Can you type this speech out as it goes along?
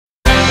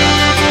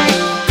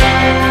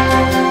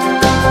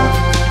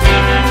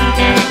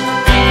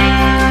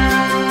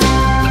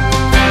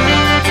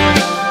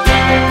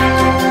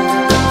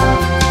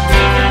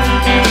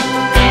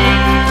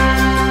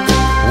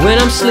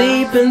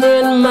sleeping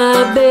in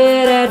my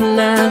bed at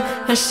night,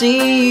 I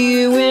see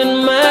you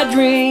in my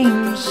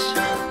dreams.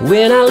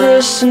 When I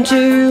listen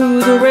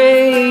to the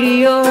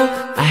radio,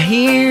 I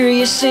hear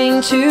you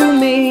sing to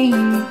me.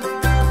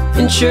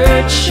 In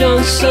church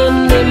on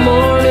Sunday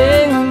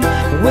morning,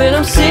 when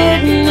I'm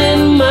sitting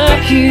in my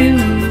pew,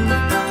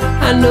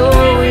 I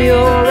know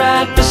you're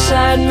right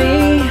beside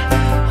me.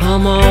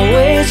 I'm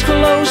always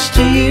close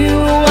to you.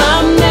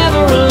 I'm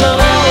never alone.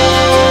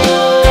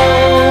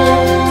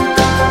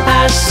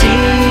 I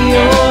see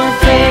your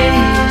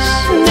face,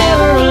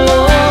 never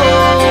alone.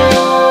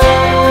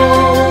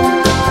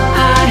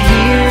 I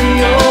hear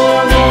your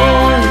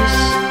voice,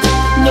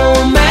 no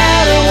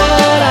matter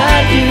what I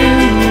do,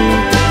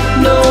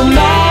 no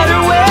matter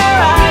where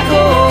I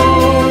go.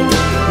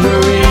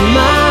 You're in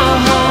my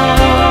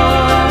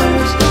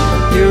heart,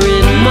 you're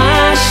in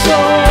my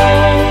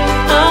soul.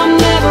 I'm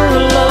never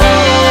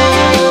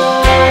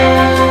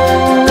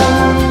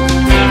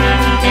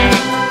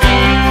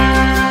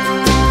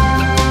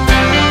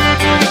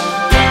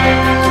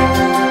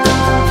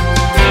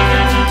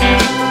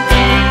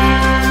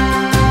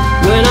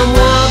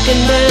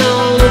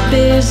down a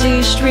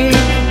busy street,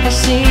 I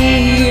see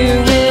you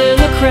in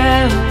the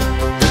crowd.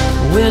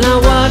 When I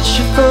watch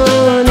you for